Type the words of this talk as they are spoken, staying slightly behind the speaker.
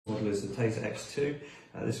model is the Taser X2.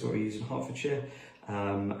 This is what we use in Hertfordshire,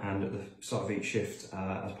 and at the start of each shift,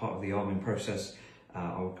 as part of the arming process,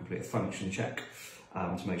 I will complete a function check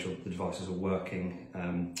to make sure that the devices are working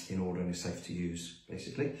in order and is safe to use,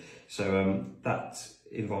 basically. So that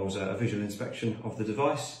involves a visual inspection of the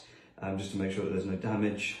device, just to make sure that there's no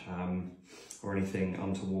damage or anything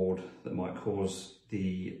untoward that might cause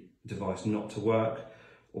the device not to work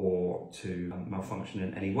or to malfunction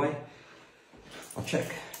in any way. I'll check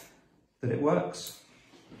that it works,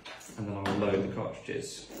 and then I will load the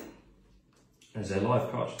cartridges. As they're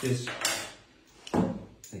live cartridges,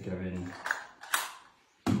 they go in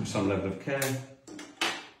with some level of care to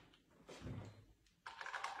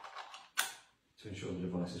ensure the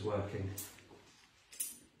device is working.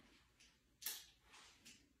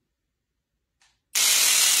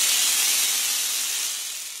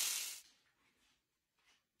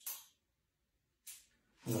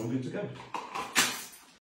 And then I'm good to go.